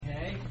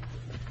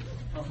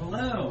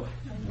Hello.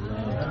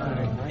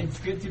 It's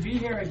good to be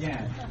here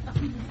again.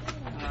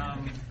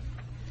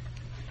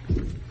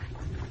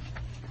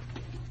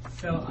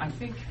 So I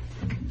think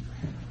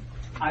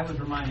I was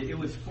reminded it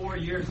was 4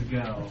 years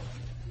ago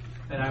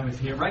that I was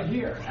here, right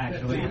here,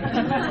 actually, in this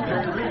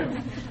very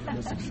room.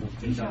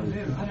 Deja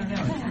vu. I don't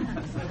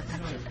know. It's so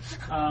familiar.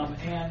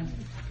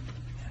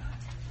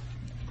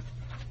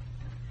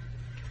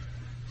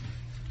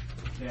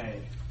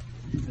 Okay.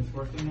 Is this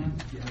working now?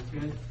 Yeah, that's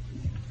good.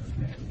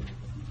 Okay.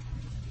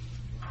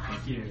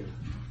 Thank you.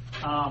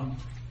 And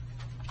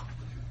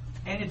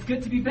it's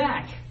good to be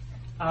back.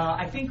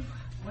 I think,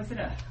 was it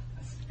a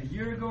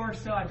year ago or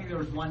so? I think there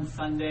was one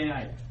Sunday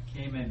I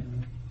came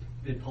and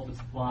did Pulpit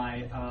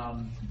Supply,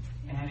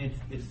 and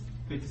it's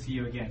good to see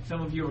you again.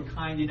 Some of you were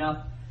kind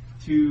enough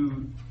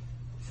to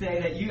say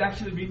that you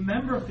actually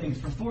remember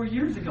things from 4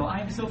 years ago. I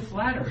am so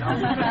flattered.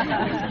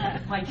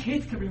 My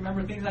kids could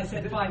remember things I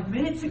said 5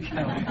 minutes ago,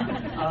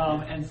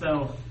 and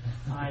so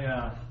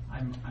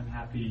I'm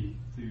happy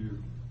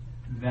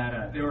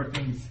that there were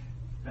things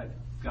that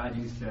God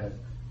used to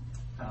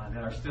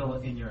that are still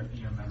in your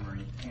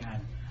memory.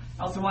 And I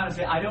also want to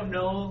say I don't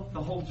know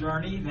the whole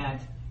journey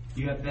that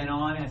you have been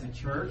on as a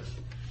church.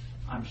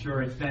 I'm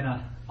sure it's been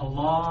a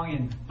long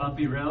and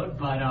bumpy road,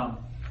 but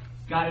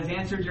God has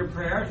answered your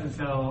prayers, and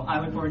so I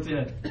look forward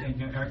to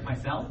Eric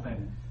myself, and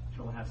I'm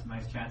sure we'll have some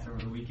nice chats over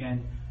the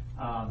weekend,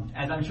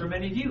 as I'm sure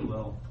many of you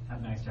will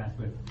have nice chats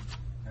with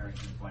Eric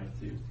and his wife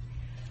too.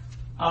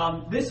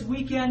 This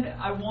weekend,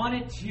 I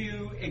wanted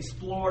to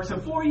explore. So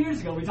 4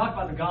 years ago, we talked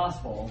about the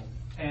gospel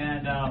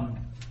and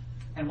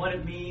what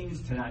it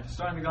means to not just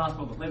start in the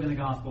gospel, but live in the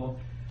gospel.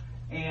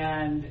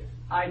 And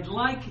I'd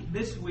like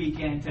this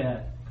weekend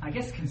to, I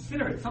guess,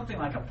 consider it something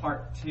like a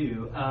part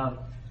 2 of,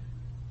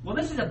 well,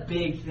 this is a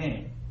big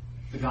thing,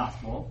 the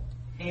gospel,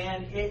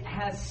 and it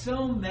has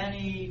so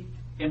many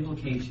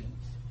implications,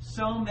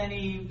 so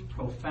many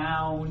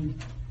profound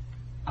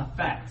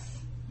effects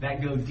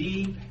that go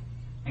deep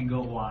and go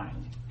wide.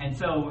 And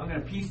so I'm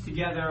going to piece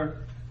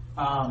together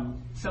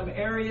some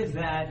areas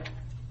that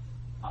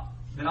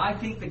I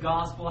think the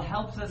gospel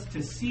helps us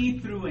to see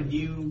through a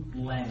new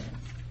lens,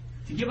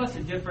 to give us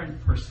a different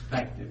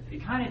perspective.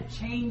 It kind of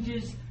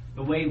changes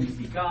the way we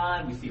see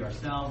God, we see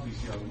ourselves, we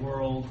see our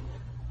world,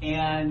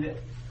 and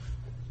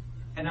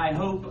I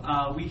hope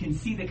we can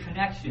see the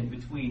connection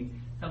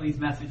between some of these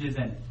messages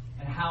and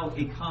how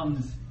it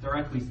comes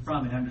directly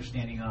from an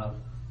understanding of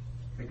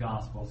the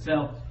gospel.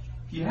 So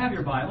if you have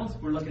your Bibles,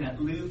 we're looking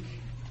at Luke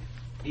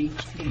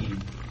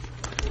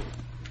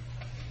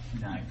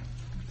 18:9.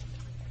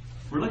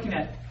 We're looking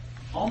at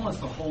almost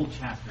the whole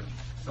chapter.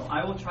 So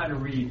I will try to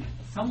read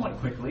somewhat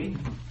quickly,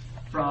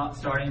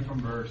 starting from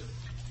verse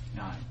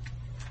 9.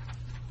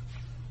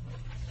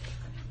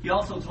 He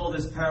also told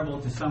this parable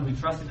to some who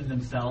trusted in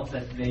themselves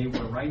that they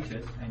were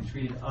righteous and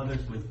treated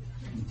others with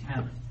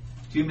contempt.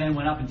 2 men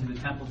went up into the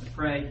temple to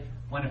pray,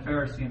 one a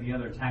Pharisee and the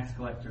other a tax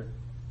collector.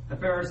 The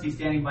Pharisee,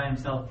 standing by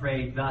himself,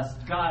 prayed thus,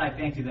 God, I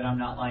thank you that I'm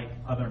not like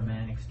other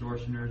men,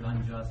 extortioners,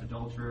 unjust,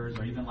 adulterers,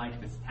 or even like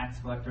this tax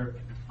collector.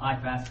 I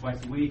fast twice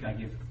a week. I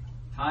give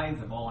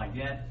tithes of all I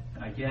get.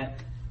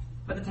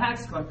 But the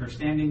tax collector,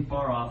 standing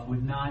far off,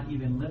 would not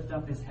even lift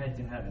up his head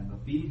to heaven,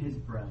 but beat his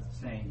breast,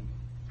 saying,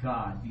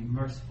 God, be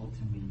merciful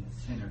to me, a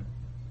sinner.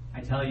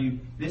 I tell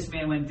you, this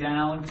man went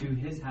down to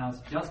his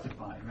house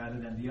justified rather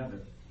than the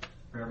other.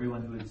 For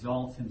everyone who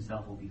exalts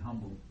himself will be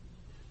humbled,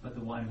 but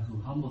the one who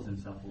humbles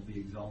himself will be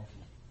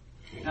exalted.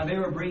 Now they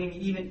were bringing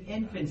even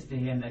infants to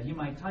him that he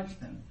might touch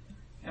them.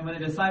 And when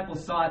the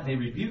disciples saw it, they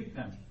rebuked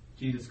them.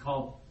 Jesus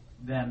called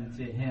them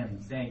to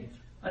him, saying,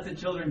 Let the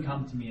children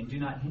come to me, and do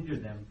not hinder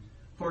them,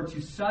 for to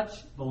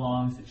such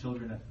belongs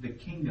the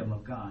kingdom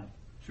of God.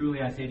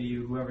 Truly I say to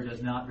you, whoever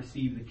does not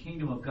receive the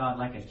kingdom of God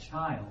like a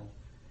child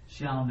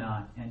shall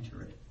not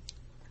enter it.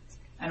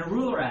 And a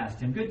ruler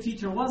asked him, Good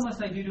teacher, what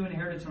must I do to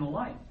inherit eternal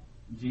life?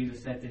 And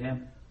Jesus said to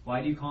him,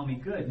 Why do you call me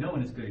good? No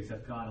one is good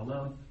except God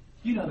alone.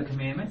 You know the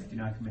commandments. Do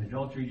not commit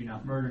adultery, do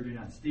not murder, do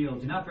not steal,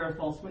 do not bear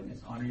false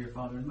witness, honor your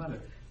father and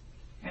mother.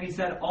 And he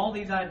said, All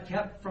these I have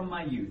kept from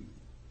my youth.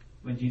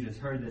 When Jesus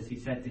heard this, he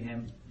said to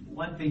him,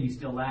 One thing you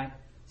still lack.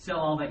 Sell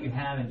all that you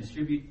have and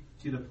distribute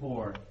to the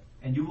poor,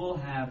 and you will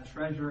have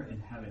treasure in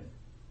heaven.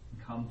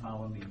 And come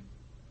follow me.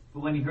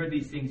 But when he heard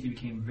these things, he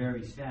became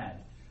very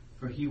sad,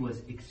 for he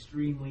was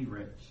extremely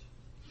rich.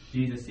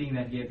 Jesus, seeing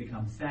that he had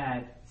become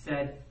sad,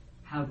 said,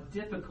 How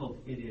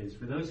difficult it is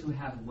for those who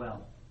have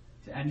wealth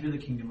to enter the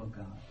kingdom of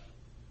God.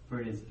 For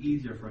it is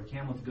easier for a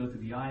camel to go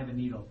through the eye of a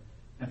needle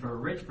than for a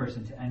rich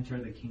person to enter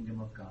the kingdom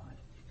of God.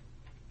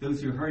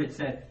 Those who heard it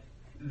said,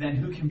 Then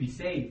who can be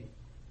saved?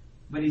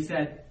 But he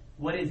said,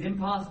 What is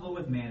impossible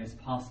with man is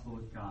possible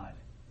with God.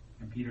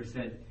 And Peter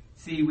said,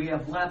 See, we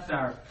have left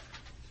our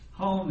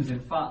homes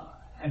and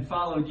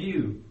followed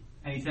you.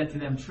 And he said to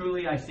them,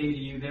 Truly I say to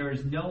you, there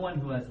is no one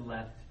who has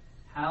left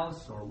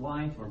house or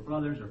wife or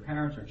brothers or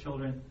parents or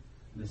children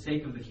for the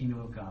sake of the kingdom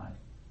of God,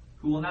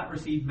 who will not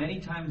receive many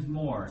times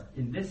more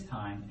in this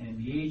time and in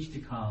the age to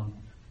come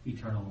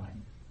eternal life.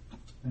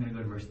 I'm going to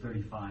go to verse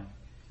 35.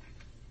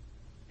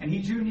 And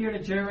he drew near to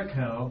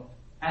Jericho.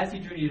 As he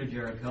drew near to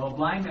Jericho, a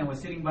blind man was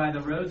sitting by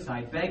the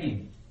roadside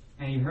begging,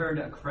 and he heard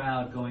a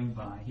crowd going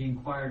by. He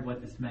inquired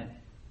what this meant.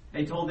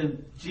 They told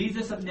him,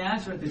 Jesus of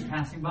Nazareth is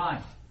passing by.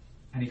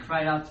 And he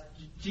cried out,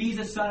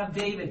 Jesus, Son of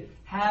David,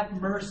 have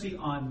mercy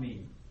on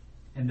me.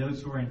 And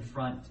those who were in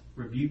front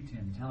rebuked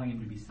him, telling him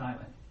to be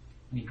silent.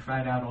 And he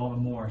cried out all the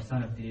more,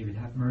 Son of David,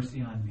 have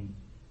mercy on me.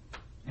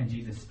 And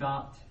Jesus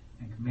stopped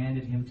and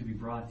commanded him to be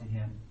brought to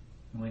him.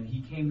 And when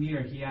he came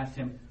near, he asked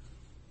him,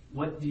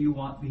 what do you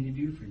want me to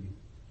do for you?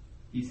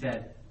 He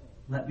said,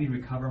 let me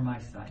recover my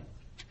sight.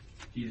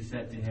 Jesus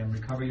said to him,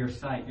 recover your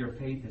sight, your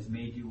faith has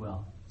made you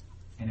well.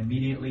 And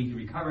immediately he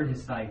recovered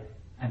his sight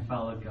and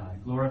followed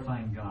God,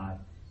 glorifying God.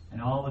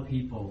 And all the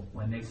people,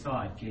 when they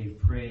saw it, gave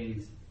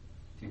praise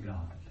to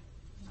God.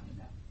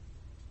 Amen.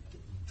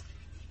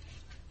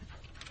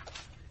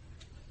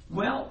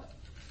 Well,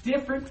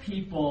 different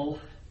people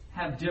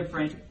have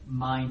different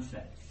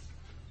mindsets.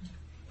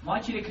 I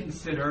want you to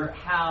consider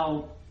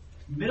how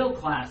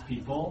middle-class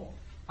people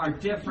are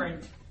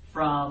different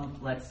from,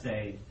 let's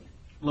say,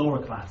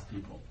 lower-class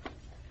people.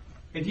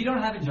 If you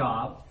don't have a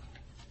job,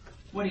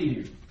 what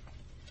do?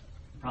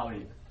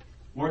 Probably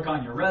work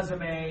on your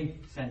resume,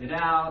 send it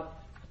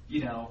out,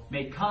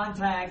 make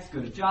contacts,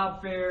 go to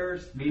job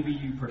fairs, maybe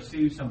you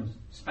pursue some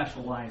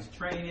specialized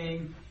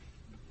training.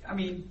 I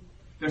mean,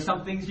 there's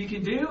some things you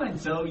can do,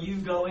 and so you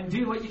go and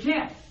do what you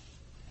can.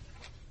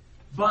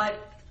 But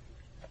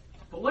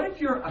what if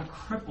you're a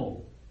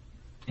cripple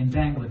in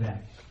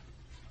Bangladesh?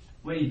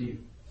 What do?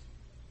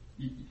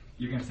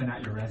 You're going to send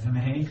out your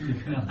resume? You're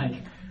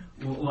going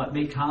to,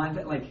 make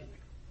contact?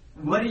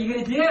 What are you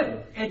going to do?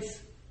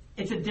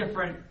 It's a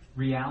different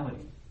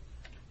reality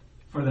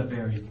for the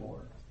very poor,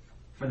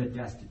 for the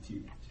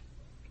destitute.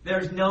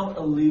 There's no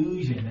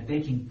illusion that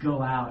they can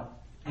go out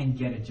and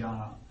get a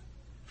job.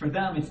 For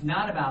them, it's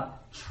not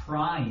about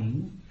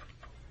trying,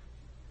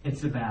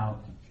 it's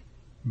about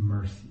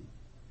mercy.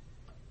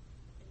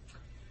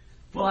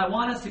 Well, I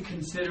want us to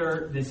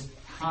consider this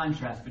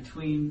contrast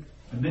between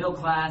the middle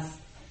class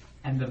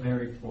and the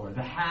very poor,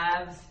 the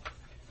haves,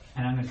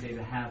 and I'm going to say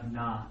the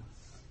have-nots.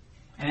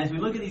 And as we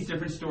look at these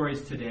different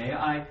stories today,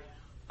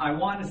 I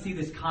want to see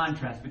this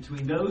contrast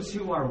between those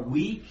who are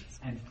weak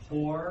and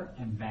poor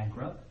and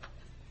bankrupt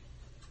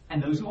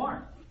and those who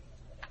aren't.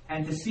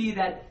 And to see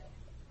that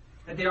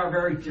they are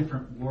very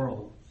different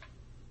worlds,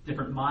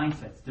 different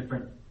mindsets,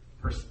 different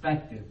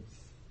perspectives.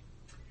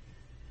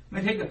 I'm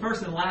going to take the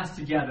first and last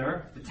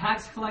together, the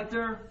tax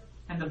collector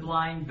and the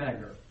blind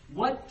beggar.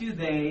 What do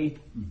they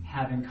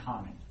have in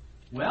common?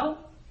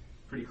 Well,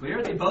 pretty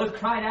clear. They both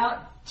cried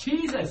out,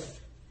 Jesus,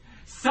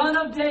 Son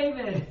of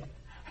David,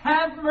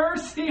 have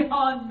mercy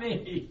on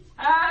me.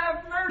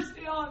 Have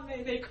mercy on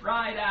me. They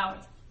cried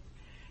out.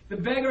 The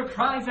beggar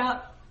cries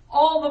out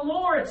all the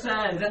more, it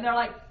says. And they're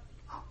like,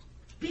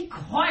 be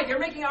quiet. You're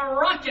making a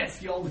ruckus,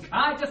 you old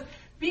guy. Just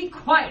be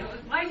quiet.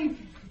 Why are you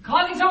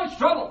causing so much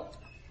trouble?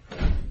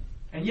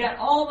 And yet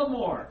all the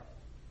more,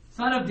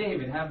 Son of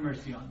David, have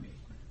mercy on me.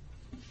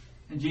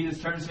 And Jesus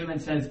turns to him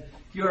and says,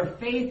 your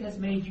faith has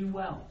made you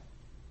well.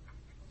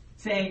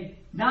 Saying,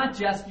 not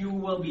just you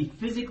will be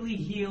physically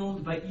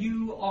healed, but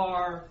you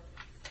are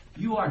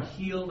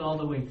healed all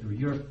the way through.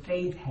 Your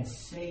faith has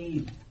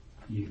saved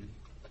you.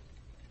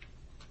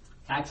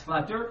 Tax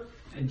collector,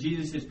 in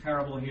Jesus'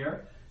 parable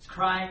here, is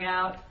crying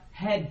out,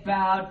 head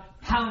bowed,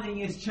 pounding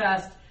his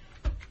chest,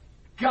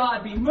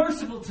 God, be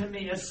merciful to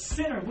me, a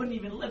sinner. Wouldn't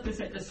even lift his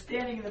head, just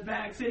standing in the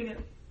back,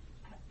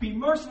 be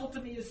merciful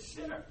to me, a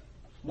sinner.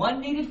 One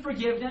needed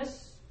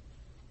forgiveness.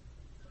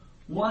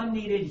 One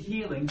needed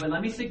healing. But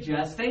let me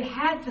suggest they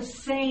had the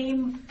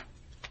same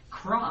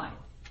cry,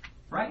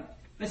 right?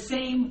 The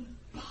same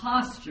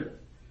posture,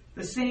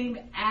 the same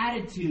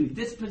attitude,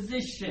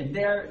 disposition.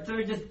 They're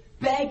just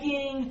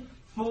begging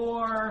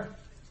for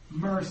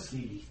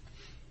mercy.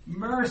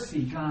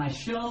 Mercy, God,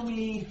 show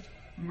me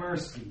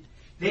mercy.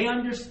 They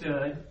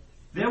understood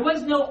there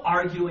was no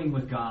arguing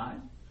with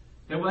God.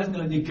 There was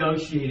no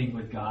negotiating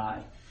with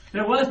God.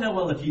 There was no,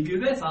 well, if you do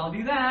this, I'll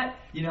do that.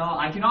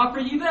 I can offer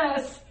you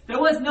this. There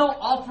was no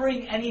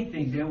offering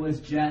anything. There was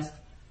just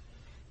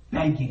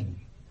begging.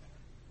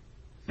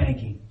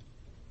 Begging.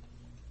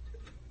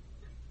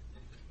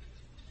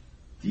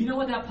 Do you know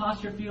what that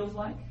posture feels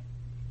like?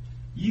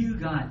 You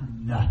got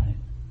nothing.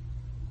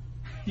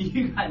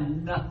 You got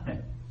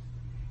nothing.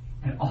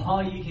 And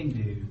all you can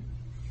do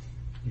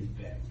is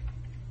beg.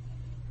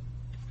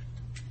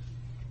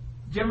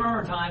 Do you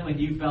remember a time when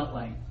you felt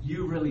like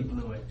you really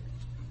blew it?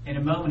 In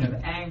a moment of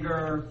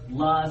anger,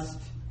 lust,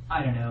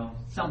 I don't know,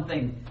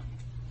 something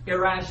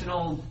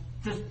irrational,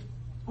 just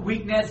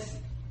weakness,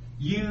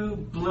 you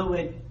blew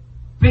it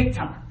big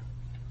time.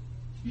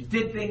 You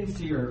did things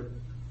to your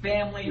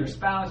family, your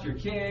spouse, your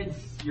kids,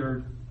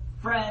 your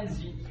friends,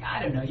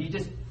 I don't know, you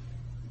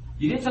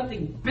did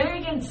something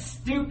big and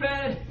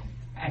stupid,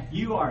 and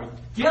you are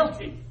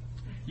guilty.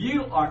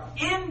 You are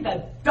in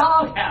the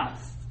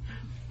doghouse.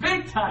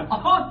 Big time,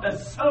 on the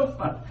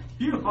sofa.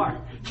 You are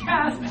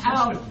cast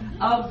out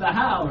of the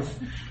house.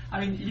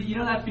 I mean, you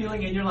know that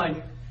feeling, and you're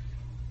like,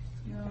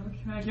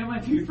 can I get my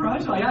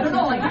toothbrush? Like, I don't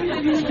know, like,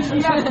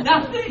 you have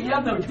nothing. You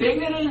have no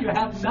dignity. You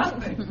have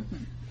nothing.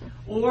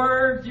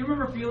 Or, do you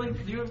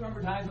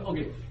remember times,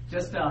 okay,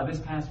 just this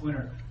past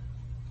winter,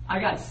 I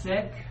got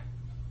sick.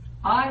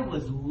 I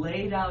was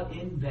laid out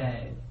in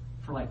bed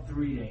for like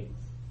 3 days.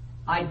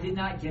 I did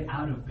not get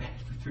out of bed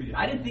for 3 days.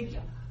 I didn't think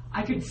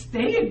I could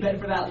stay in bed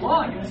for that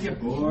long. You get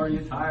bored,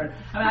 you're tired.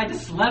 I mean, I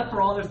just slept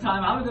for all this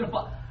time. I was going to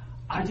fall.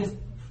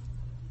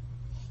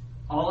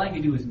 All I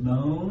could do was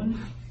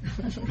moan,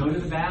 go to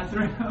the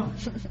bathroom,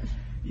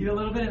 eat a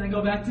little bit, and then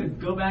go back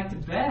to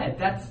bed.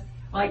 That's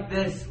like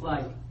this,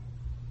 like,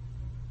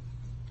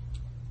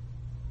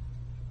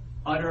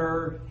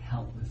 utter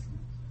helplessness.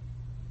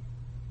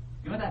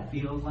 You know what that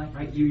feels like,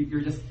 right?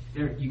 You're just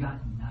there. You got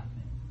nothing.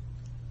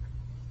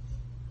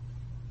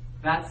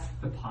 That's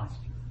the posture.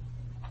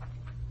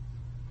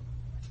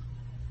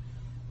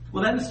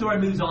 Well, then the story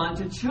moves on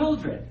to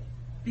children.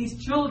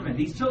 These children,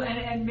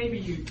 and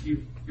maybe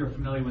you're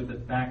familiar with the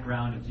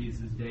background of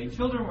Jesus' day.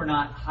 Children were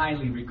not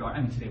highly regarded.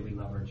 I mean, today we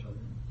love our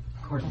children.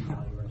 Of course we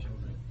value our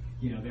children.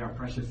 You know, they are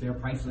precious, they are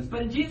priceless.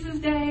 But in Jesus'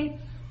 day,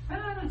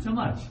 not so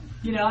much.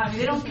 You know, I mean,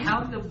 they don't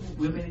count the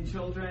women and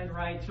children,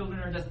 right? Children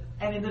are just,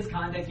 and in this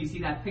context, you see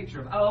that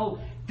picture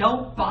of,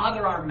 don't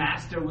bother our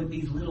master with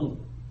these little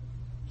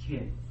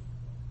kids.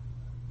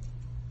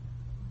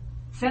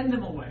 Send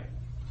them away.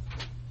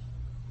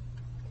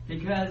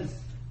 Because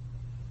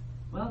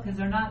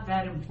they're not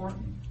that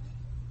important.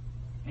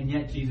 And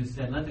yet Jesus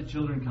said, let the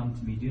children come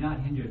to me. Do not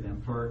hinder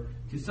them, for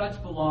to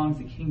such belongs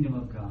the kingdom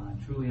of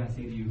God. Truly I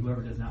say to you,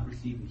 whoever does not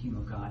receive the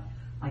kingdom of God,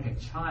 like a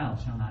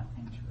child shall not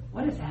enter it.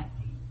 What does that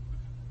mean?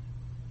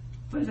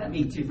 What does that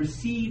mean, to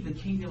receive the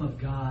kingdom of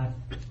God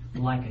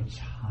like a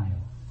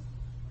child?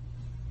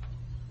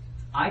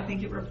 I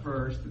think it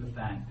refers to the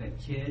fact that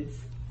kids,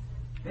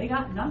 they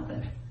got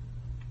nothing.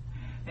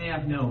 They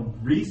have no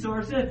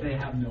resources, they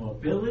have no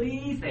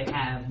abilities, they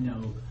have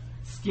no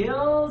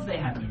skills, they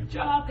have no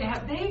job,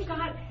 they've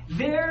got,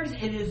 theirs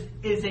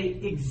is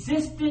a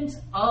existence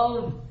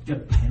of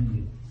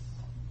dependence.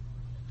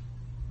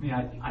 I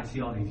mean, I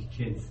see all these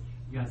kids.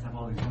 You guys have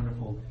all these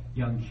wonderful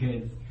young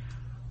kids.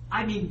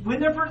 I mean,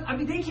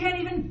 they can't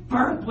even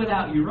burp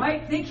without you,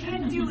 right? They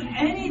can't do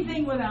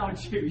anything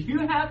without you.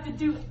 You have to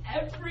do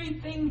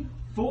everything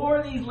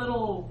for these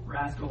little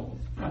rascals,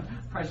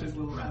 precious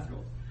little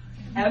rascals.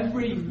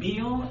 Every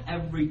meal,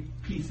 every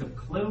piece of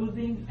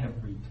clothing,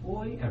 every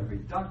toy, every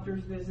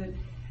doctor's visit,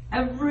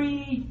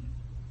 every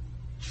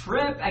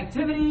trip,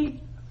 activity,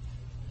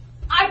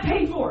 I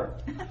pay for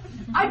it.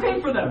 I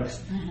pay for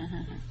those.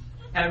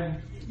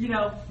 And,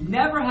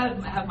 never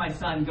have my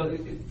son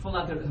pull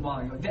out the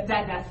wallet and go,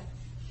 Dad,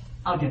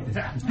 I'll get this.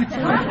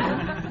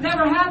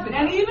 Never happened.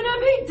 And even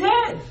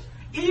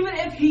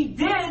if he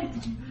did,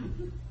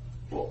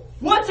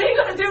 what's he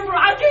going to do for?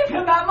 I gave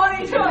him that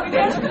money too. I mean,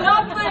 there's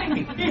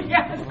nothing. He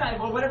has that.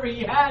 Well, whatever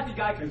he has, he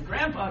got because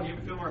Grandpa gave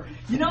it to him. Or,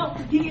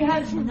 he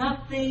has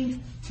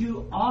nothing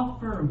to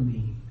offer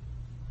me.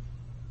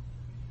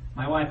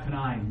 My wife and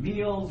I,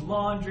 meals,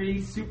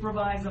 laundry,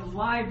 supervise them,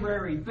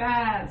 library,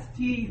 baths,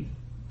 teeth,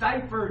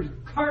 diapers,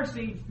 car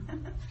seats.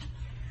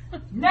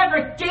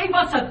 Never gave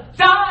us a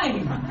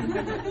dime.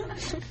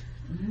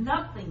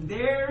 Nothing.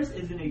 Theirs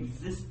is an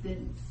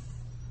existence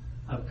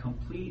of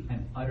complete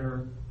and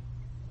utter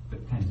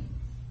dependence.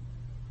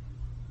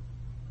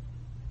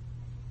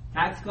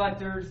 Tax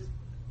collectors,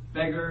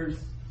 beggars,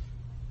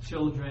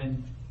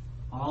 children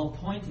all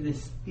point to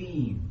this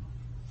theme,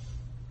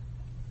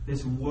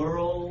 this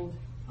world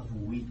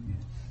of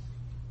weakness,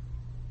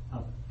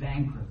 of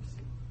bankruptcy.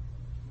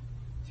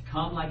 To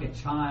come like a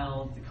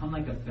child, to come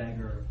like a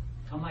beggar,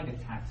 to come like a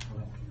tax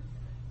collector,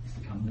 is to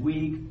become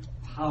weak,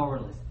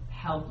 powerless,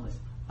 helpless,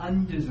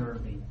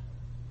 undeserving,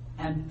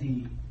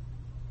 empty,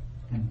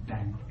 and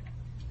bankrupt.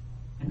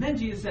 And then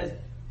Jesus says,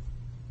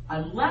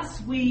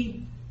 unless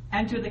we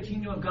enter the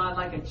kingdom of God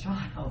like a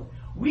child,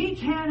 we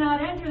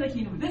cannot enter the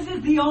kingdom. This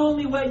is the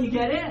only way you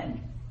get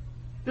in.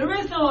 There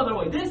is no other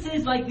way. This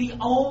is like the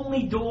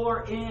only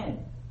door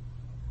in.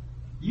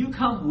 You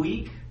come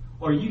weak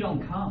or you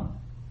don't come.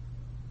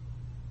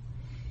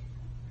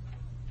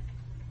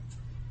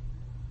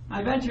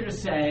 I venture to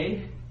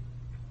say,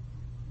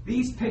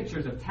 these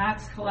pictures of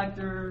tax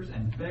collectors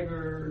and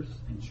beggars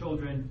and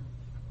children,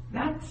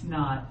 that's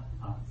not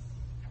us.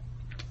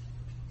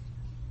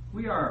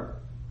 We are,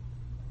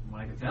 from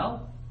what I can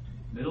tell,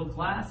 middle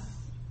class,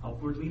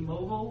 upwardly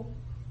mobile,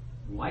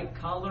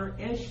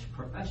 white-collar-ish,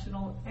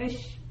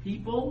 professional-ish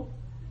people.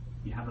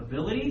 You have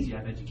abilities, you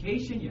have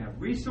education, you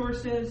have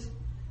resources,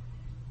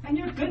 and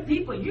you're good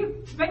people.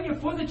 You spend your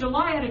 4th of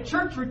July at a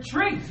church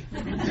retreat.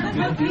 You're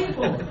good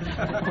people.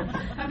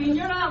 I mean,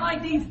 you're not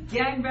like these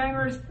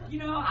gangbangers,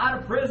 out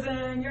of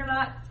prison. You're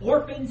not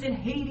orphans in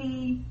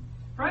Haiti,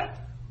 right?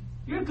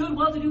 You're good,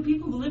 well-to-do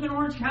people who live in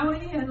Orange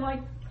County, and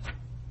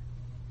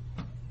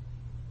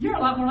you're a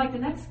lot more like the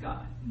next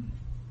guy.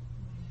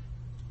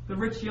 The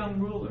rich young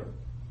ruler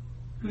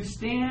who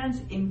stands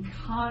in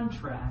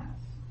contrast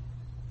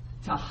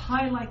to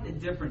highlight the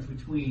difference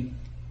between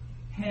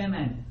him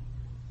and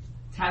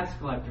tax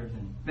collectors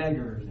and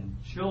beggars and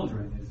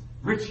children as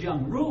rich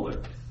young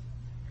rulers.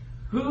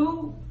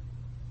 Who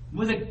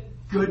was a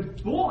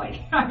good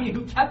boy. I mean,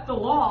 who kept the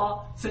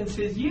law since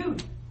his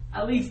youth,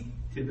 at least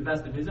to the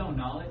best of his own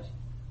knowledge.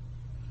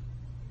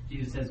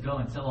 Jesus says, go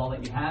and sell all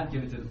that you have,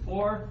 give it to the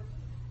poor.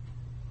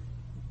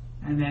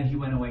 And then he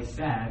went away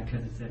sad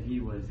because it said he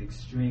was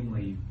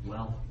extremely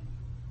wealthy.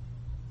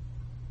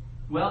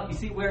 Well, you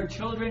see, where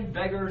children,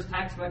 beggars,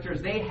 tax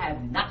collectors, they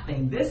had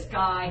nothing. This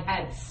guy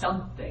had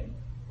something,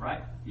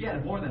 right? He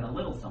had more than a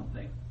little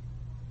something.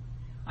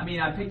 I mean,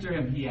 I picture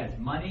him, he has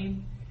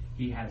money.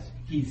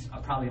 He's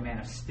probably a man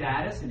of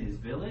status in his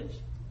village,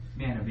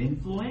 man of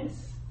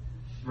influence,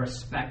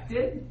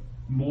 respected,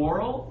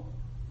 moral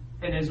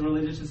in his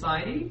religious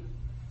society.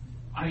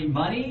 I mean,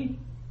 money.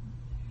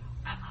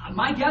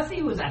 My guess,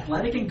 he was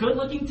athletic and good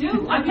looking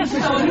too. I mean,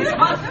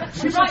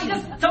 he's probably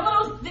just some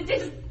of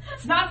those.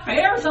 It's not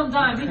fair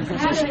sometimes.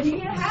 He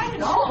had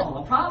it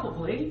all,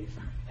 probably.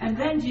 And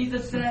then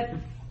Jesus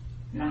said,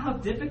 you know how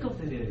difficult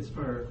it is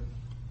for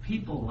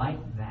people like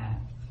that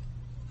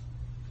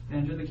to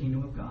enter the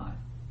kingdom of God.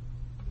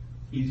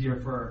 Easier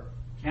for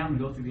a camel to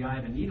go through the eye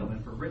of a needle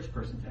than for a rich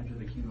person to enter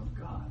the kingdom of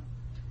God.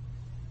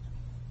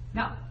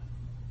 Now,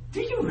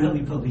 do you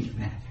really believe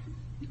that?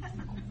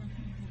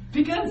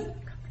 Because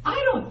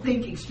I don't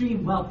think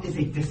extreme wealth is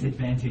a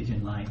disadvantage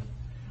in life.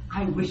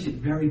 I wish it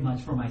very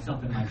much for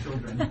myself and my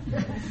children.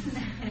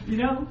 You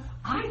know,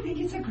 I think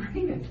it's a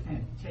great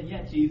advantage. And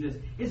yet Jesus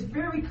is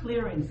very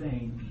clear in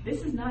saying,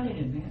 this is not an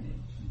advantage.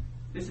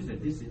 This is a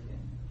disadvantage.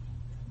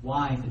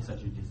 Why is it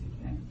such a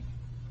disadvantage?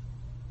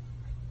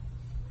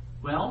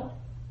 Well,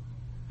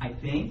 I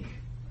think,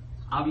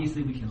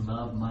 obviously we can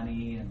love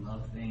money and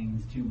love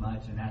things too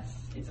much, and that's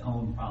its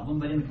own problem.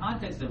 But in the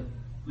context of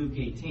Luke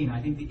 18, I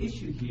think the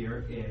issue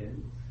here is,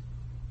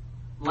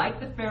 like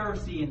the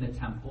Pharisee in the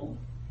temple,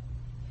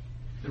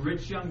 the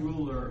rich young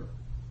ruler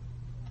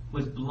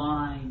was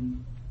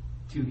blind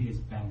to his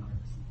bankruptcy.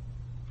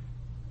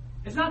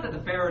 It's not that the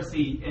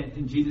Pharisee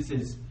in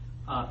Jesus'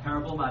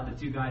 parable about the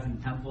two guys in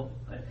the temple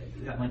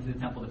that went to the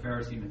temple, the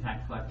Pharisee and the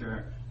tax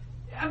collector.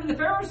 I mean, the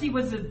Pharisee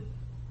was a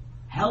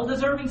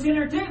hell-deserving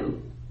sinner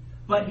too.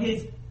 But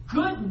his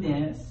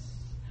goodness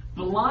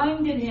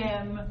blinded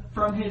him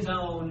from his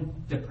own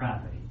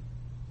depravity.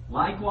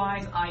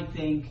 Likewise, I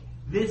think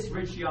this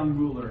rich young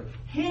ruler,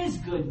 his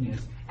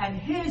goodness and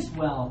his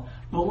wealth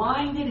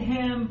blinded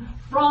him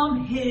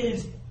from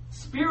his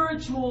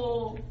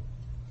spiritual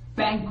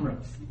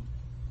bankruptcy.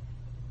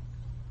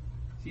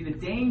 See, the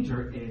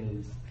danger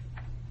is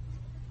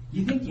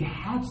you think you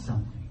have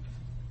something.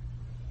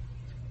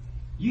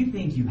 You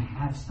think you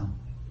have something.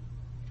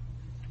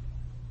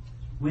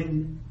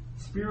 When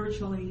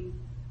spiritually,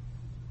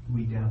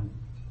 we don't.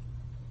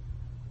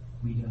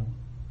 We don't.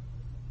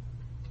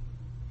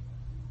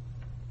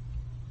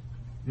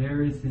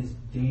 There is this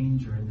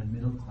danger in the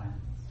middle class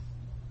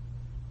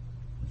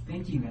of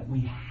thinking that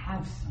we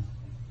have something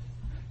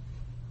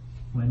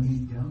when we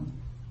don't.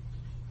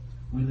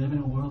 We live in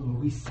a world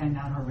where we send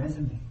out our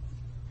resumes.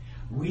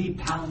 We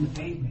pound the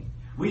pavement.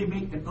 We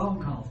make the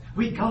phone calls.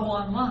 We go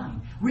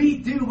online. We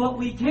do what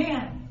we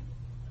can.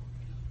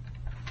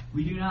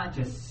 We do not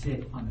just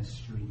sit on the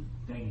street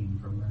begging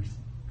for mercy.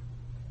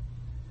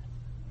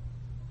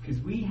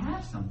 Because we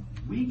have something.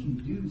 We can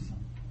do something.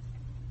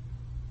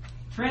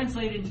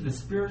 Translated into the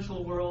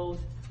spiritual world,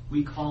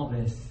 we call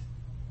this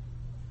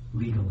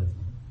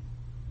legalism.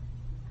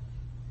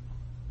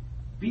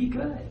 Be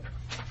good.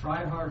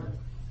 Try harder.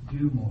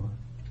 Do more.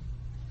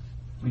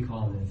 We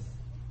call this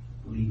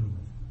legalism.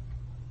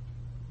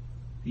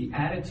 The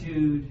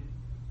attitude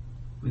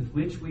with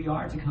which we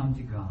are to come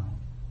to God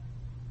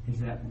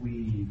is that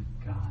we've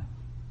got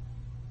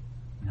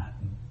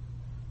nothing.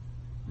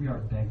 We are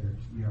beggars.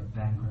 We are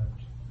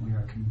bankrupt. We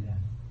are condemned.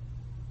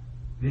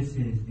 This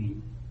is the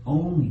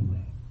only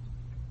way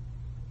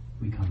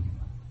we come to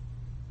God.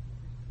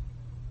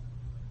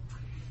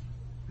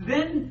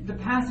 Then the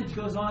passage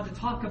goes on to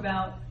talk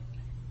about,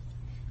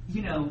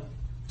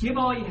 give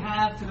all you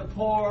have to the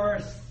poor,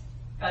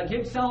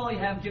 sell all you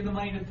have, give the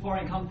money to the poor,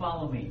 and come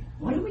follow me.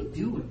 What do we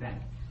do with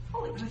that?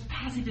 Oh, there's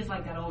passages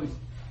like that always,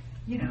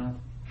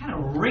 kind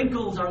of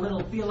wrinkles our little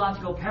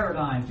theological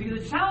paradigms,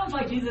 because it sounds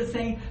like Jesus is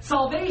saying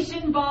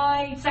salvation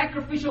by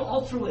sacrificial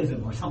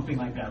altruism or something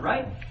like that,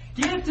 right?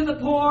 Give to the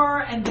poor,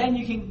 and then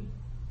you can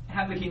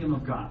have the kingdom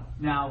of God.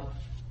 Now,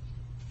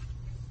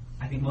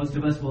 I think most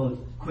of us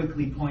will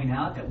quickly point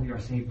out that we are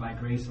saved by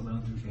grace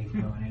alone, through faith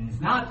alone, and it's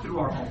not through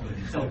our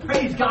altruism. So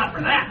praise God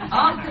for that,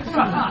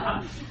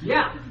 huh?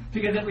 Yeah,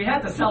 because if we had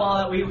to sell all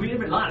that, we'd be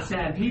a lot of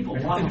sad people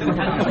walking through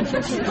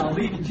town,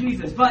 leaving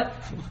Jesus. But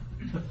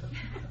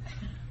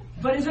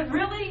is it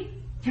really?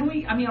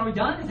 Are we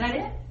done? Is that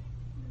it?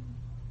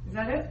 Is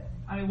that it?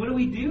 What do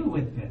we do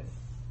with this?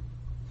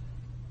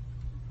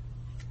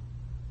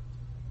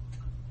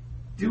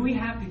 Do we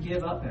have to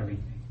give up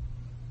everything?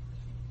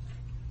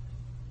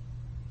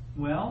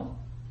 Well,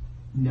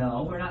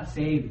 no, we're not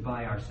saved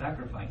by our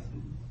sacrifices.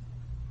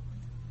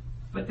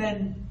 But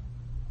then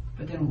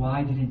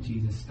why didn't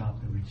Jesus stop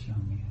the rich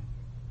young man?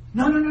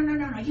 No,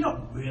 you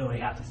don't really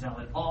have to sell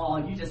it all.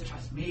 You just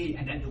trust me,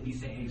 and then you'll be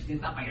saved.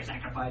 It's not by your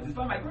sacrifice, it's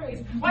by my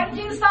grace. Why did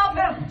you stop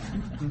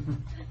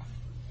him?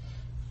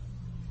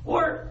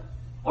 Or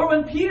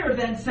when Peter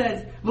then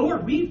says,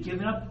 Lord, we've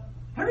given up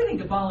everything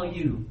to follow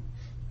you.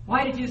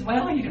 Why did Jesus?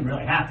 Well, you didn't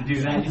really have to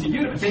do that.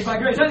 You'd have been saved by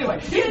grace anyway.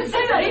 He didn't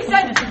say that. He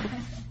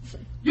said,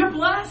 you're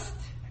blessed.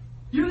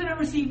 You're going to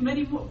receive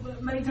many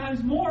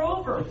times more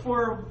over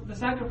for the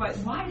sacrifice.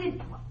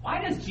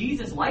 Why does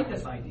Jesus like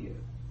this idea?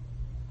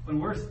 When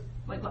we're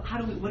like,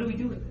 what do we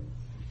do with it?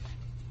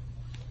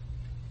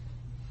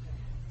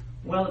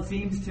 Well, it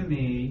seems to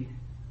me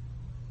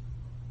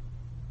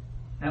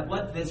that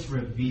what this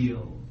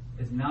reveals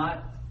is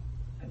not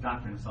a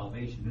doctrine of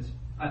salvation. This,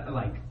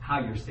 like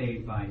how you're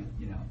saved by,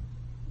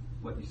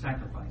 what you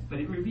sacrifice. But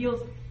it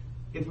reveals,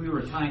 if we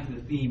were tying to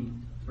the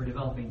theme we're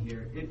developing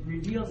here, it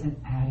reveals an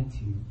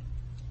attitude.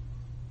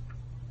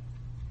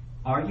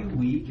 Are you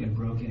weak and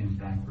broken and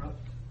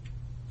bankrupt?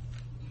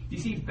 You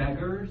see,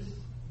 beggars,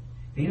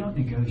 they don't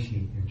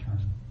negotiate their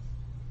terms.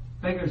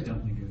 Beggars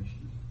don't negotiate.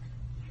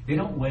 They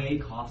don't weigh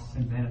costs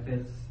and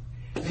benefits.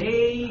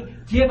 They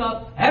give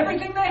up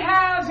everything they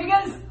have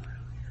because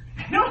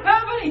they don't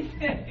have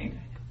anything.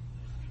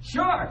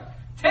 Sure,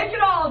 take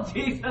it all,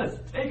 Jesus.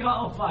 Take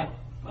all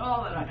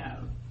that I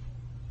have.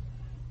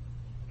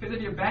 Because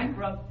if you're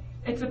bankrupt,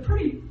 it's a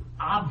pretty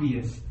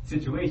obvious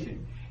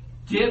situation.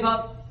 Give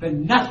up the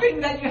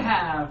nothing that you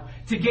have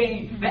to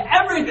gain the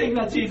everything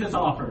that Jesus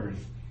offers.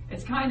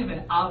 It's kind of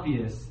an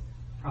obvious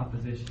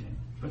proposition.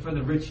 But for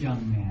the rich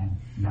young man,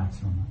 not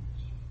so much.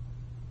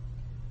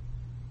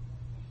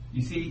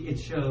 You see, it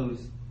shows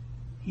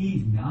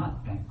he's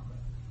not bankrupt.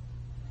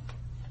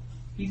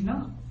 He's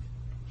not.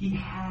 He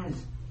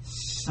has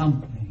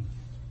something.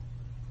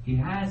 He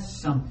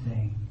has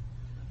something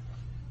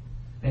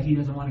that he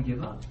doesn't want to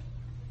give up.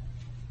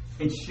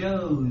 It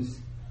shows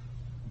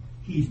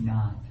he's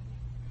not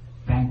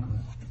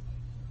bankrupt.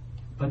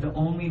 But the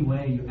only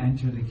way you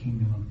enter the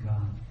kingdom of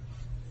God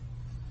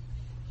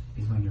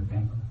is when you're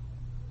bankrupt.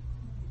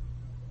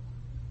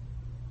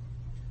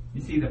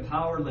 You see, the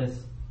powerless,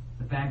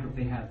 the bankrupt,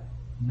 they have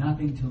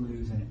nothing to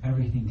lose and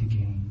everything to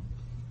gain.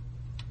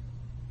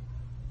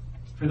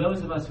 For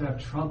those of us who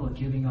have trouble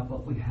giving up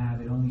what we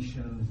have, it only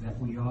shows that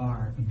we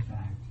are, in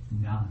fact,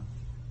 not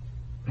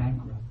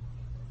bankrupt.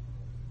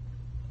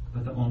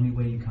 But the only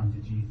way you come to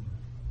Jesus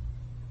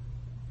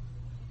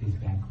is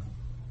bankrupt.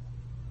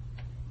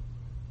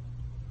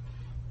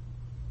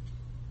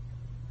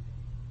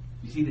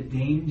 You see, the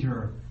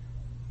danger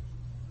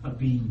of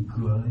being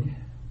good,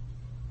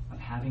 of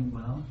having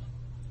wealth,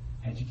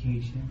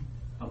 education,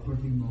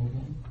 upwardly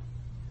mobile,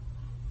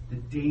 the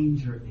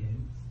danger is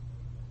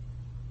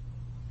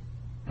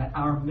that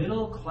our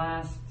middle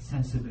class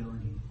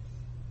sensibilities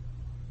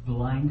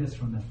blind us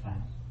from the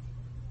fact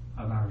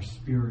of our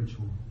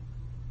spiritual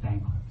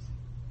bankruptcy.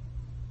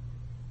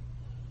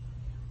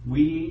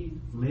 We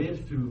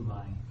live through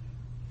life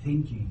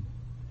thinking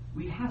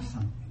we have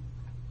something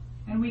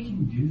and we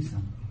can do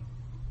something.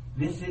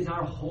 This is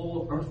our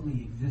whole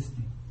earthly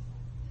existence.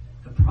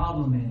 The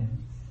problem is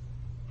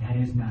that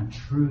is not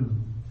true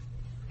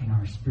in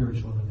our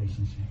spiritual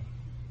relationship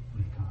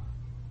with God.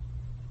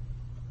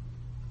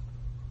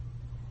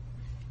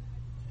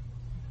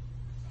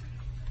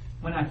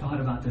 When I thought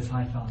about this,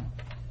 I thought,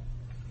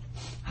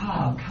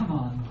 oh, come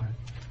on, Lord.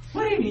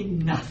 What do you mean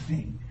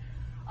nothing?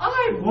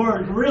 I've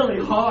worked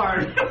really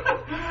hard.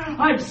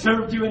 I've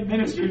served you in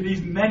ministry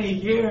these many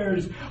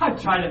years.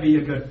 I've tried to be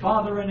a good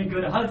father and a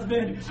good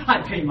husband.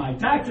 I pay my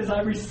taxes.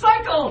 I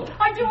recycle.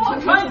 I do all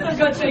kinds of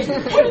good things.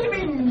 What do you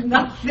mean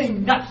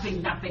nothing?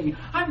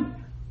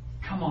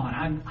 Come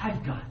on,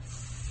 I've got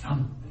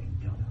something,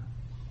 don't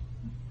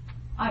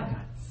I? I've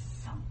got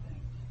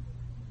something.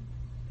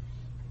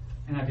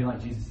 And I feel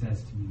like Jesus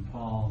says to me,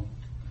 Paul,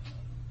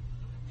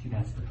 see,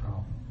 that's the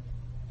problem.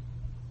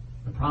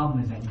 The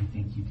problem is that you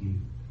think you do,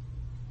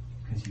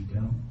 because you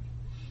don't.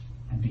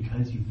 And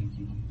because you think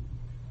you do,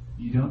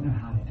 you don't know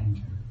how to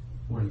enter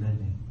or live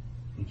in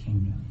the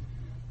kingdom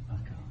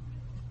of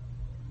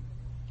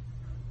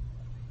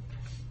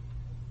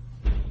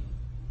God.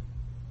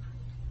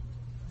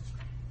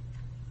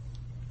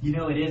 You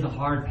know, it is a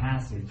hard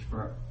passage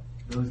for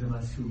those of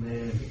us who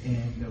live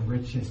in the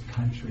richest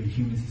country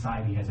human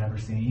society has ever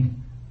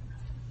seen.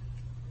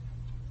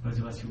 Those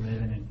of us who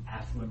live in an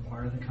affluent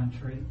part of the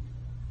country,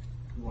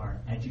 who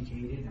are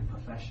educated and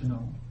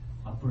professional,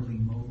 upwardly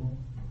mobile,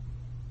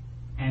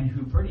 and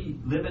who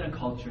live in a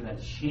culture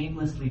that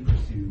shamelessly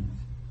pursues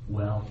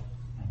wealth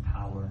and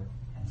power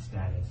and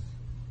status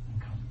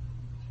and comfort.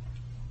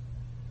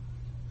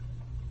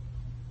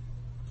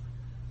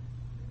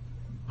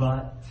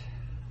 But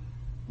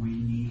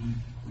we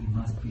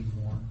must be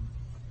warned.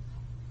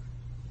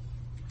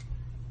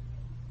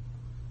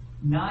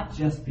 Not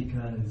just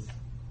because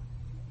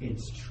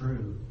it's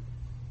true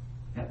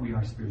that we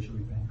are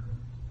spiritually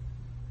bankrupt,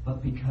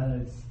 but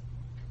because,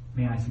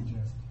 may I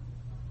suggest,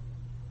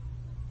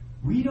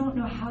 we don't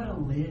know how to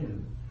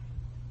live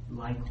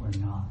like we're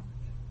not.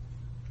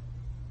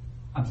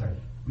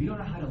 We don't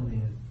know how to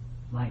live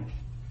like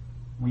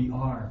We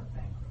are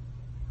bankrupt.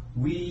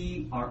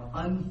 We are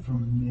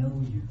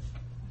unfamiliar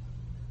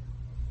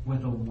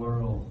with the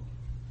world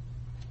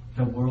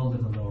of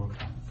the lower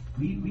class.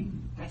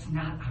 That's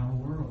not our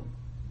world.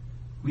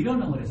 We don't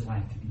know what it's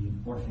like to be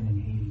an orphan in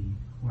Haiti,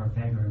 or a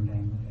beggar in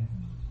Bangladesh,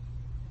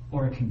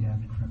 or a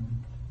condemned criminal.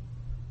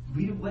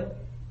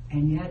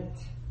 And yet,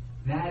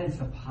 that is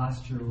a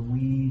posture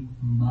we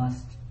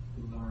must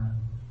learn.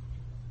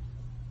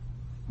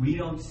 We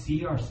don't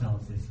see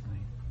ourselves this way.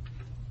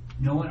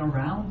 No one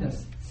around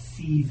us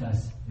sees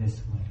us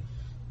this way.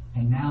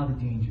 And now the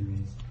danger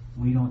is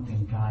we don't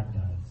think God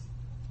does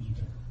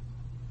either.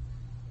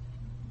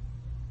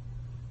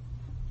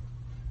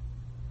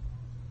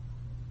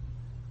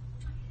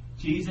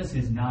 Jesus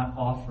is not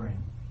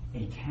offering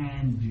a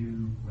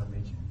can-do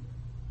religion.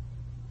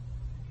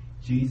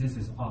 Jesus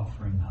is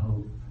offering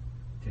hope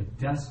to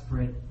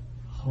desperate,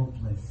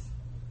 hopeless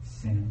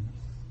sinners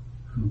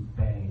who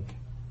beg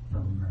for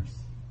mercy.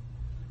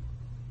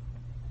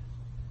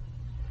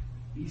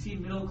 You see,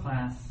 middle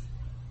class,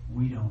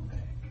 we don't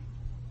beg.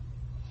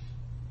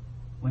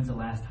 When's the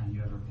last time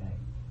you ever begged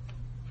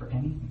for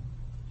anything?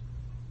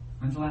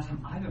 When's the last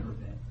time I've ever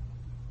begged?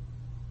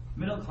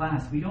 Middle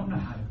class, we don't know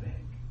how to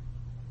beg.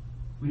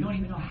 We don't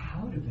even know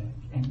how to beg.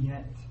 And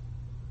yet,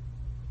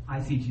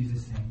 I see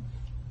Jesus saying,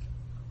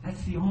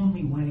 that's the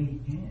only way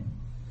in.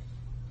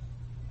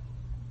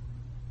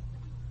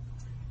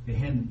 The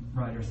hymn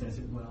writer says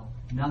it well.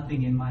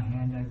 Nothing in my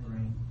hand I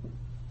bring,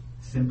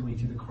 simply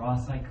to the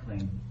cross I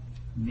cling.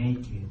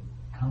 Naked,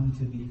 come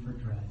to thee for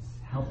dress.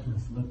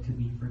 Helpless, look to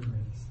thee for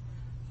grace.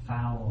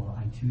 Foul,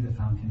 I to the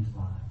fountain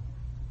fly.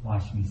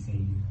 Wash me,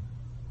 Savior,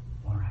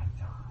 or I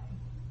die.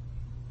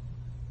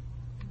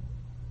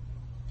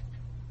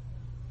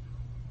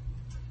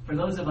 For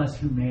those of us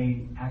who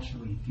may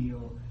actually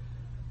feel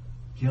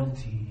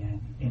guilty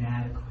and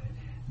inadequate,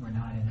 we're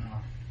not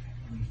enough,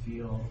 and we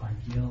feel our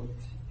guilt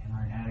and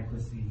our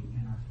inadequacy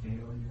and our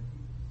failure,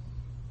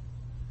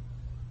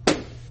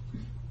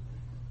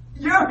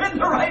 you're in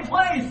the right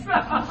place.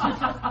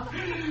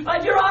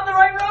 Like, you're on the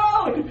right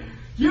road.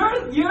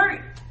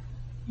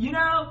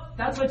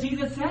 That's what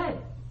Jesus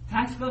said.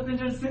 Tax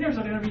collectors and sinners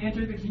are going to be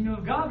entering the kingdom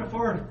of God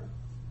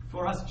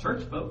before us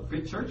church folk,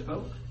 good church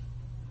folk.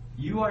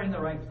 You are in the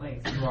right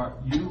place.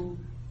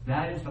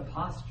 That is the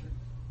posture.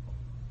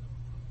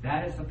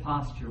 That is the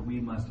posture we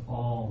must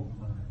all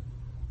learn.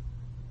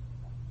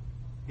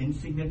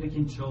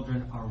 Insignificant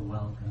children are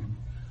welcome.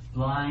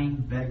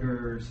 Blind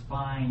beggars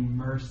find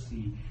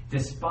mercy.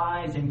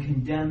 Despised and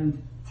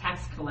condemned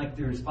tax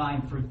collectors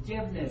find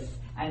forgiveness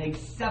and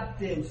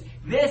acceptance.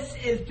 This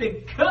is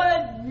the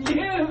good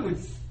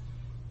news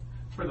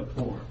for the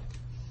poor,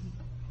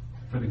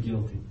 for the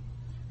guilty,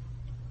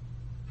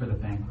 for the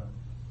bankrupt,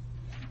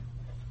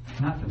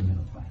 not for the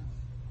middle class.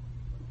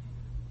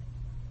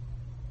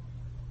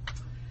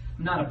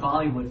 I'm not a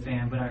Bollywood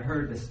fan, but I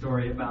heard the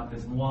story about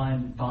this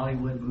one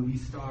Bollywood movie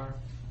star,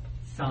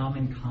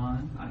 Salman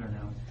Khan. I don't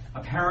know.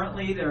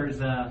 Apparently,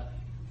 there's a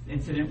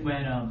incident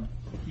when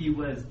he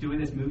was doing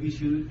this movie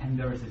shoot, and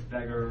there was this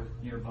beggar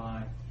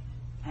nearby,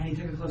 and he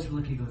took a closer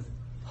look. He goes,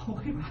 "Oh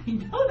wait, I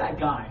know that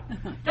guy.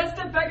 That's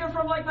the beggar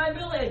from like my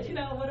village,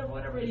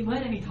 whatever." And he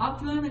went and he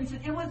talked to him, and he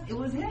said, "It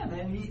was him."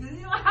 And he said,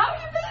 "How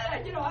you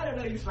been?" I don't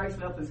know. He strikes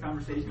up this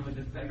conversation with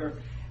this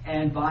beggar,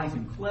 and buys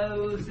him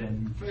clothes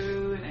and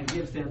food, and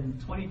gives him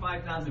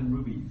 25,000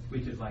 rupees,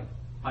 which is like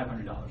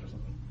 $500 or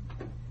something.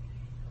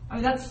 I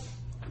mean,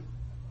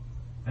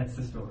 that's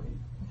the story.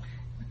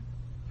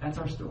 That's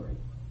our story.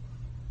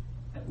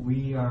 That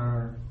we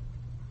are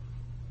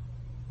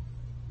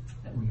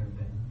better.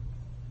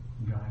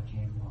 God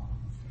came along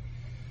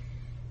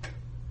and said,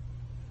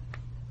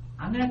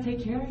 I'm going to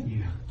take care of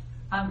you.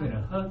 I'm going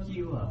to hook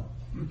you up.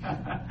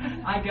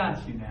 I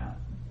got you now.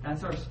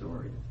 That's our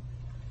story.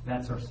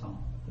 That's our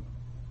song.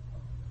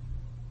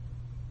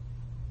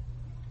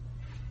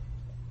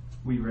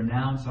 We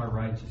renounce our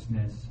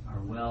righteousness,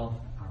 our wealth,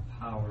 our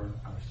power,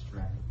 our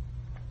strength.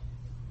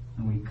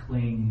 And we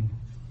cling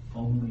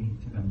only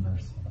to the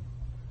mercy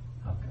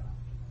of God.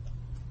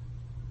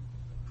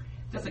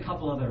 Just a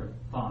couple other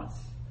thoughts.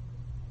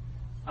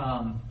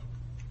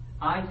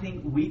 I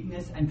think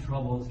weakness and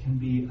troubles can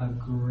be a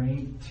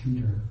great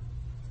tutor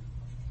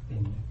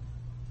in you.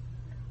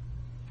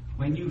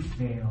 When you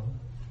fail,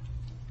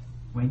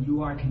 when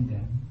you are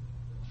condemned,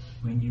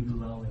 when you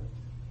blow it,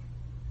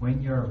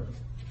 when you're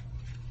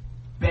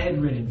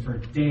bedridden for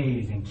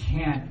days and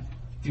can't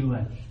do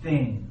a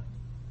thing,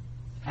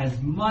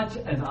 as much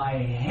as I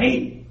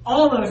hate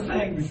all those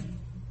things,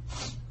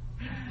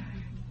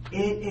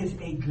 it is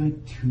a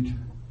good tutor.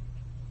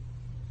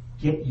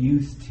 Get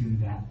used to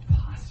that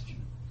posture.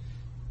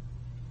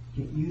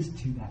 Get used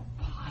to that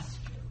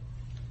posture.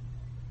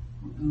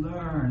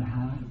 Learn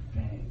how to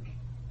beg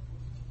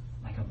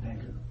like a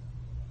beggar.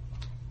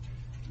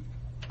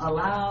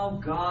 Allow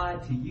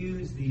God to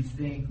use these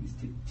things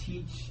to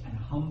teach and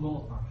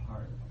humble our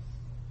hearts.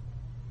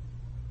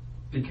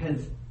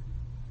 Because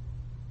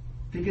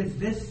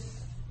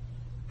this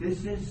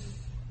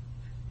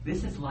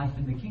This is life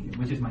in the kingdom,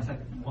 which is my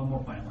one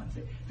more point I want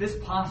to say. This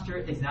posture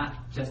is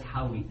not just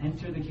how we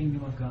enter the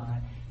kingdom of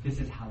God. This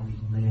is how we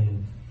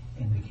live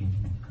in the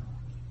kingdom of God.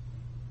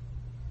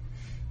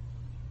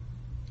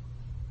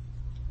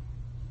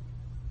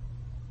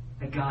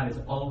 That God is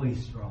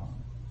always strong,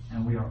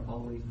 and we are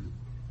always weak.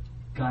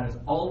 God is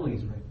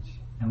always rich,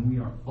 and we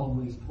are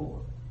always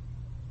poor.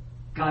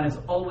 God is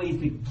always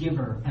the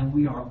giver, and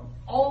we are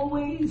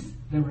always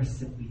the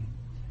recipient.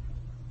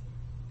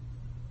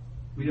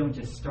 We don't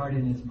just start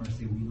in His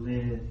mercy, we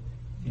live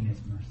in His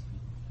mercy.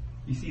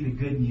 You see, the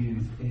good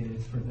news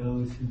is for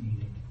those who need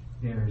it,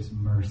 there is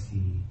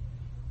mercy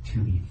to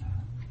be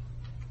found.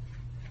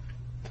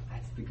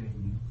 That's the good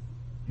news.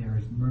 There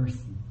is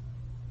mercy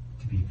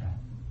to be found.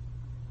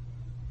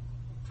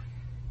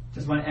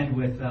 Just want to end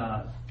with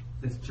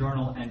this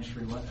journal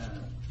entry.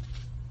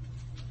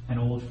 An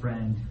old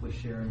friend was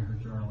sharing her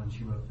journal, and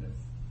she wrote this.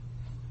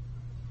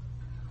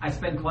 I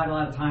spent quite a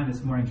lot of time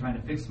this morning trying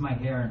to fix my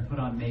hair and put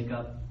on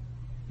makeup.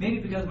 Maybe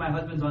because my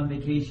husband's on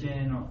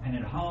vacation and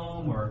at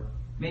home, or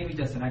maybe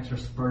just an extra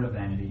spurt of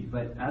vanity.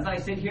 But as I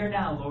sit here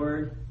now,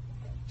 Lord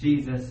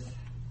Jesus,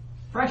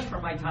 fresh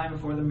from my time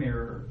before the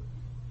mirror,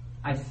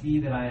 I see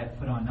that I have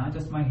put on not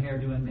just my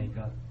hairdo and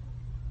makeup,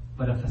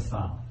 but a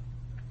facade,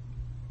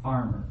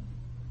 armor,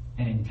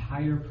 an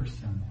entire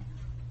persona.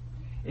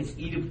 It's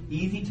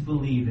easy to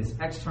believe this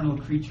external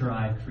creature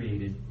I have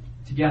created,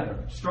 together,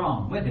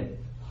 strong, with it.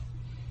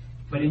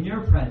 But in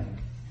your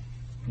presence,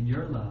 in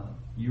your love,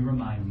 you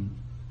remind me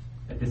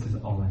that this is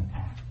all an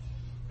act.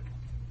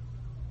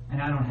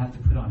 And I don't have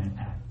to put on an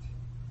act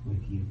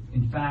with you.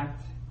 In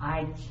fact,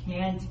 I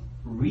can't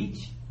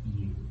reach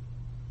you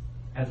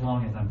as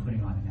long as I'm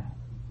putting on an act.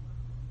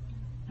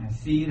 And I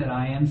see that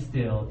I am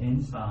still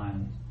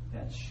inside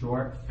that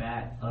short,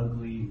 fat,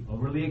 ugly,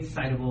 overly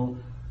excitable,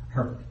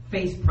 her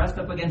face pressed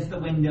up against the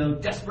window,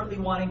 desperately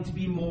wanting to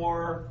be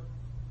more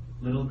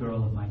little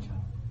girl of my childhood.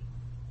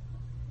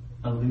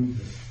 A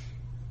loser.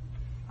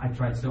 I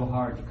tried so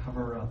hard to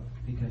cover her up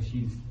because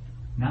she's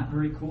not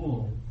very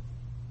cool,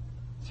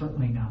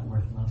 certainly not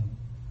worth loving.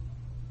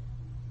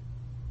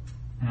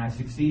 And I've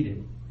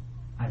succeeded.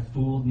 I've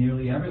fooled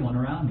nearly everyone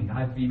around me.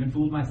 I've even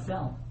fooled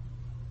myself.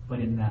 But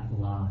in that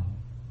lie,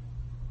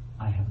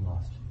 I have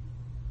lost you.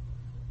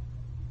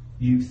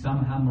 You've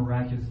somehow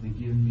miraculously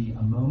given me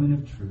a moment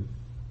of truth.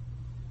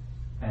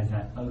 As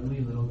that ugly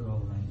little girl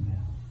right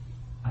now,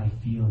 I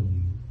feel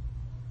you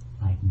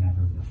like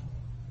never before.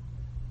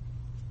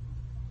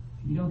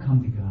 You don't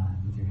come to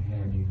God with your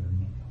hairdo or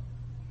makeup.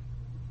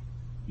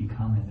 You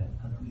come as that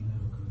ugly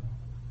little girl,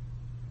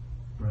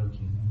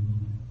 broken and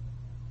mean,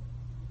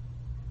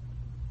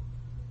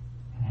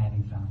 and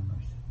having found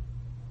mercy.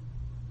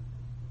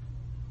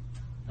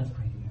 Let's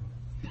pray together.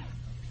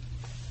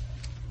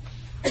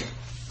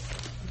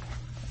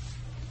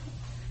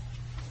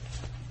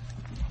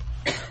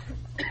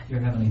 Dear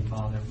Heavenly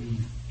Father, we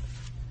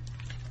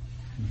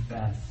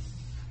confess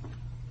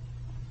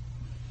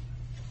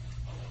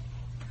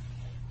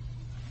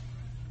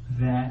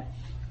that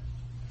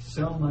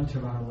so much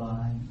of our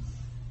lives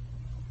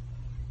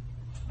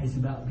is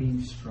about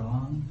being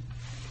strong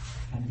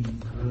and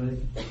being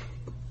good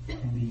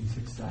and being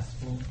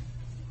successful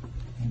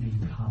and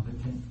being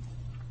competent.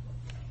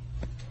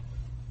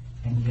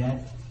 And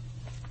yet,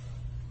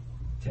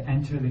 to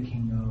enter the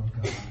kingdom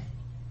of God,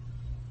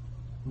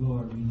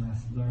 Lord, we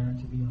must learn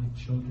to be like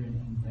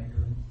children and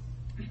beggars,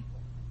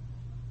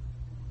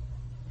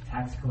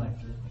 tax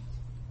collectors.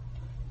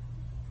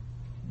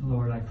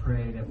 Lord, I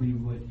pray that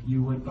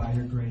you would, by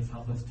your grace,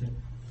 help us to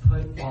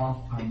put off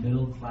our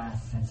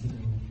middle-class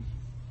sensibility,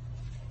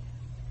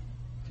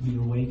 to be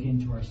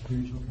awakened to our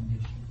spiritual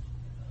condition,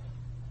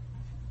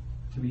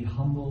 to be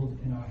humbled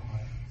in our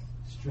hearts,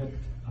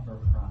 stripped of our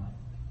pride,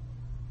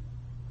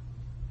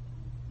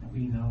 that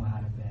we know how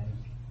to beg.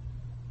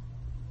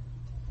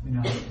 We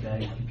know how to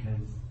beg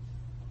because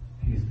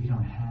we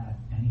don't have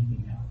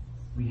anything else.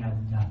 We have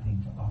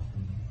nothing to offer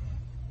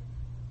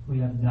you. We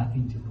have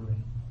nothing to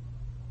bring.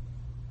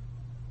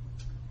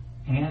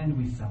 And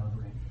we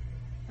celebrate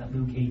that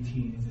Luke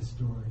 18 is a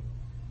story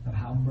of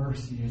how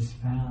mercy is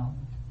found.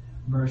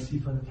 Mercy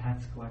for the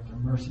tax collector,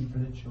 mercy for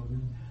the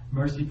children,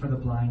 mercy for the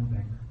blind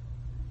beggar.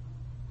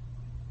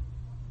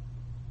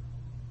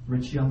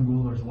 Rich young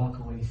rulers walk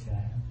away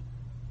sad,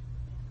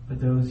 but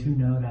those who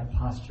know that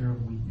posture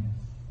of weakness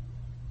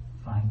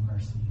find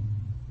mercy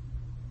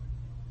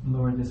in you.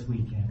 Lord, this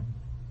weekend,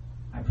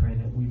 I pray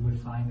that we would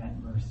find that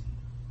mercy.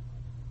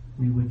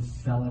 We would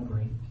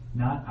celebrate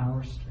not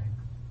our strength,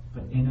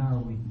 but in our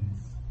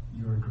weakness,